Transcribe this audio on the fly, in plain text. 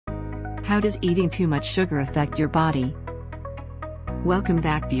How does eating too much sugar affect your body? Welcome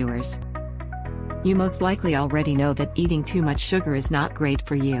back, viewers. You most likely already know that eating too much sugar is not great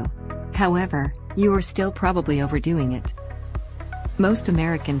for you. However, you are still probably overdoing it. Most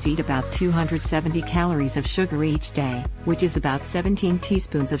Americans eat about 270 calories of sugar each day, which is about 17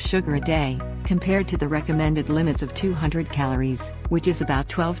 teaspoons of sugar a day, compared to the recommended limits of 200 calories, which is about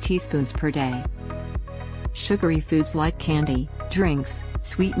 12 teaspoons per day. Sugary foods like candy, drinks,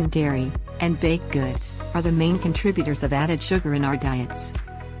 sweetened dairy, and baked goods are the main contributors of added sugar in our diets.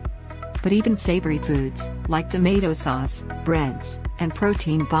 But even savory foods, like tomato sauce, breads, and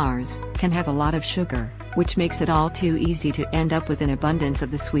protein bars, can have a lot of sugar, which makes it all too easy to end up with an abundance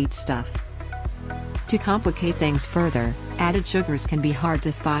of the sweet stuff. To complicate things further, added sugars can be hard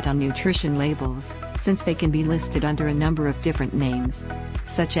to spot on nutrition labels, since they can be listed under a number of different names,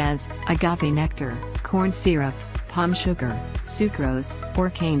 such as agave nectar, corn syrup, palm sugar, sucrose, or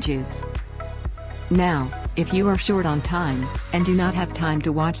cane juice. Now, if you are short on time, and do not have time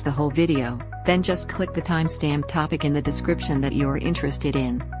to watch the whole video, then just click the timestamp topic in the description that you are interested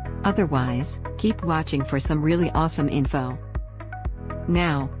in. Otherwise, keep watching for some really awesome info.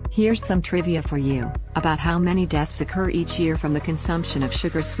 Now, here's some trivia for you, about how many deaths occur each year from the consumption of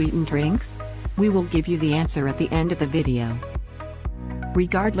sugar-sweetened drinks? We will give you the answer at the end of the video.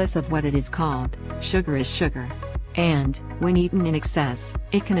 Regardless of what it is called, sugar is sugar. And, when eaten in excess,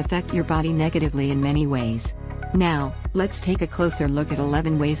 it can affect your body negatively in many ways. Now, let's take a closer look at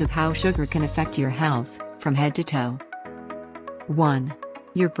 11 ways of how sugar can affect your health, from head to toe. 1.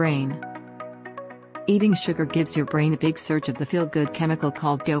 Your brain. Eating sugar gives your brain a big surge of the feel-good chemical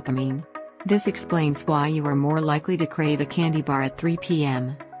called dopamine. This explains why you are more likely to crave a candy bar at 3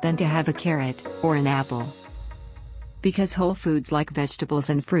 p.m., than to have a carrot, or an apple. Because whole foods like vegetables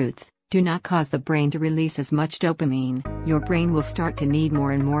and fruits do not cause the brain to release as much dopamine, your brain will start to need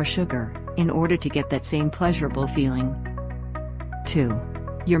more and more sugar, in order to get that same pleasurable feeling. 2.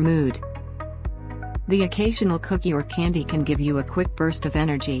 Your mood. The occasional cookie or candy can give you a quick burst of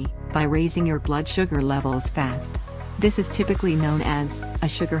energy, by raising your blood sugar levels fast. This is typically known as a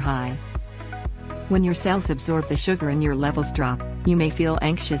sugar high. When your cells absorb the sugar and your levels drop, you may feel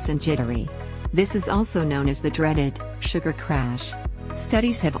anxious and jittery. This is also known as the dreaded sugar crash.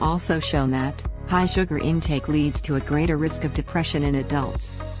 Studies have also shown that high sugar intake leads to a greater risk of depression in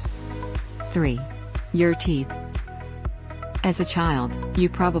adults. 3. Your teeth. As a child, you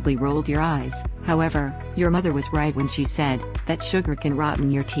probably rolled your eyes. However, your mother was right when she said that sugar can rotten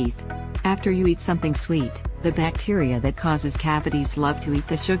your teeth. After you eat something sweet, the bacteria that causes cavities love to eat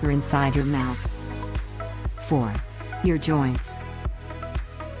the sugar inside your mouth. 4. Your joints.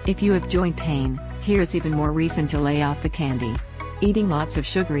 If you have joint pain, here's even more reason to lay off the candy. Eating lots of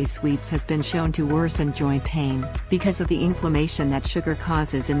sugary sweets has been shown to worsen joint pain, because of the inflammation that sugar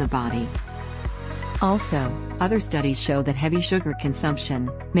causes in the body. Also, other studies show that heavy sugar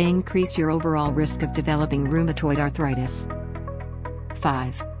consumption may increase your overall risk of developing rheumatoid arthritis.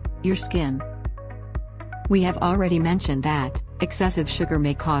 5. Your skin. We have already mentioned that excessive sugar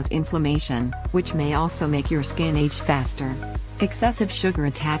may cause inflammation, which may also make your skin age faster. Excessive sugar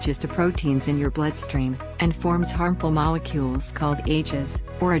attaches to proteins in your bloodstream, and forms harmful molecules called AGEs,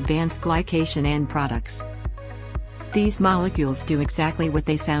 or advanced glycation end products. These molecules do exactly what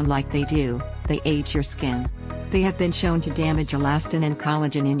they sound like they do, they age your skin. They have been shown to damage elastin and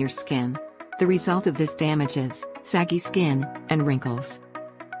collagen in your skin. The result of this damage is saggy skin, and wrinkles.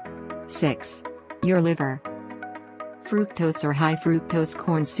 6. Your liver. Fructose or high fructose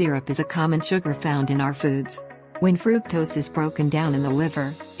corn syrup is a common sugar found in our foods. When fructose is broken down in the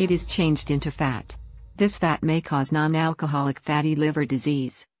liver, it is changed into fat. This fat may cause non-alcoholic fatty liver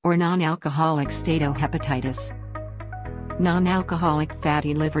disease, or non-alcoholic steatohepatitis. Non-alcoholic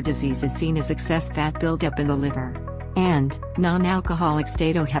fatty liver disease is seen as excess fat buildup in the liver. And non-alcoholic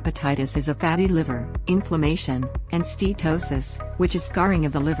steatohepatitis is a fatty liver, inflammation, and steatosis, which is scarring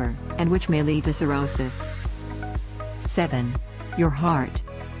of the liver, and which may lead to cirrhosis. 7. Your heart.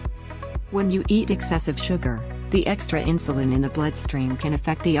 When you eat excessive sugar, the extra insulin in the bloodstream can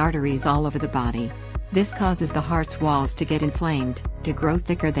affect the arteries all over the body. This causes the heart's walls to get inflamed, to grow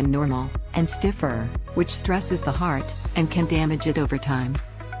thicker than normal, and stiffer, which stresses the heart, and can damage it over time.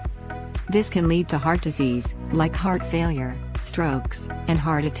 This can lead to heart disease, like heart failure, strokes, and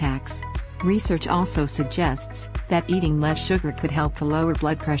heart attacks. Research also suggests that eating less sugar could help to lower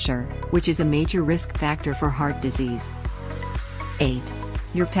blood pressure, which is a major risk factor for heart disease. 8.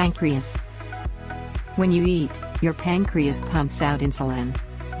 Your pancreas. When you eat, your pancreas pumps out insulin.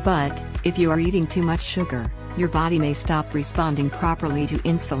 But, if you are eating too much sugar, your body may stop responding properly to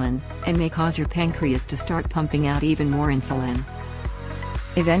insulin, and may cause your pancreas to start pumping out even more insulin.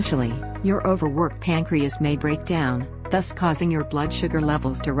 Eventually, Your overworked pancreas may break down, thus causing your blood sugar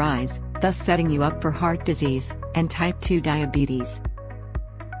levels to rise, thus setting you up for heart disease and type 2 diabetes.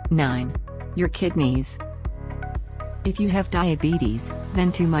 9. Your kidneys. If you have diabetes,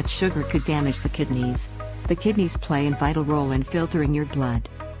 then too much sugar could damage the kidneys. The kidneys play a vital role in filtering your blood.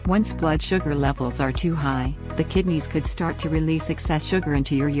 Once blood sugar levels are too high, the kidneys could start to release excess sugar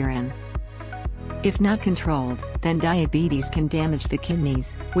into your urine. If not controlled, then diabetes can damage the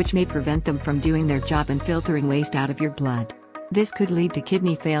kidneys, which may prevent them from doing their job in filtering waste out of your blood. This could lead to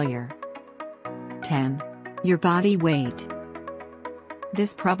kidney failure. 10. Your body weight.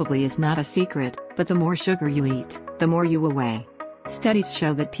 This probably is not a secret, but the more sugar you eat, the more you will weigh. Studies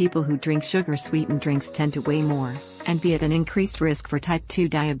show that people who drink sugar-sweetened drinks tend to weigh more, and be at an increased risk for type 2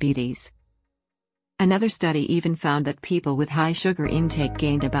 diabetes. Another study even found that people with high sugar intake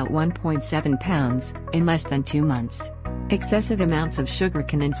gained about 1.7 pounds in less than 2 months. Excessive amounts of sugar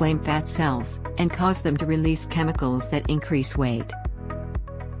can inflame fat cells and cause them to release chemicals that increase weight.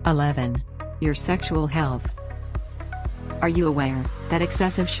 11. Your sexual health. Are you aware that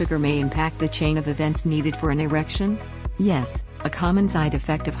excessive sugar may impact the chain of events needed for an erection? Yes, a common side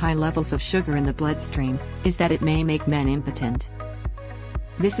effect of high levels of sugar in the bloodstream is that it may make men impotent.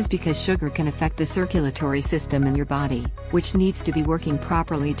 This is because sugar can affect the circulatory system in your body, which needs to be working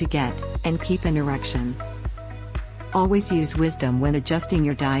properly to get and keep an erection. Always use wisdom when adjusting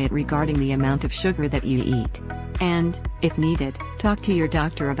your diet regarding the amount of sugar that you eat. And, if needed, talk to your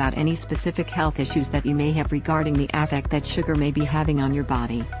doctor about any specific health issues that you may have regarding the effect that sugar may be having on your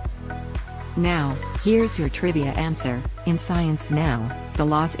body. Now, here's your trivia answer. In Science Now, the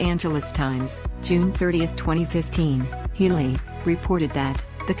Los Angeles Times, June 30, 2015, Healy, reported that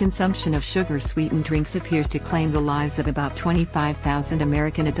the consumption of sugar-sweetened drinks appears to claim the lives of about 25,000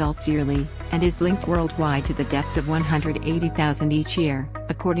 American adults yearly, and is linked worldwide to the deaths of 180,000 each year,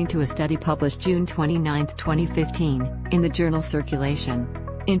 according to a study published June 29, 2015, in the journal Circulation.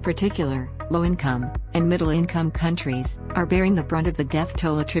 In particular, low-income and middle-income countries are bearing the brunt of the death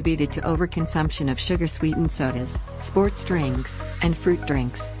toll attributed to overconsumption of sugar-sweetened sodas, sports drinks, and fruit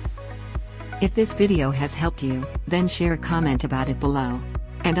drinks. If this video has helped you, then share a comment about it below.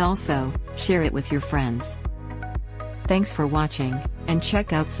 And also, share it with your friends. Thanks for watching, and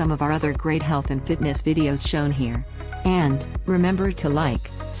check out some of our other great health and fitness videos shown here. And, remember to like,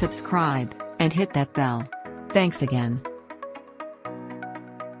 subscribe, and hit that bell. Thanks again.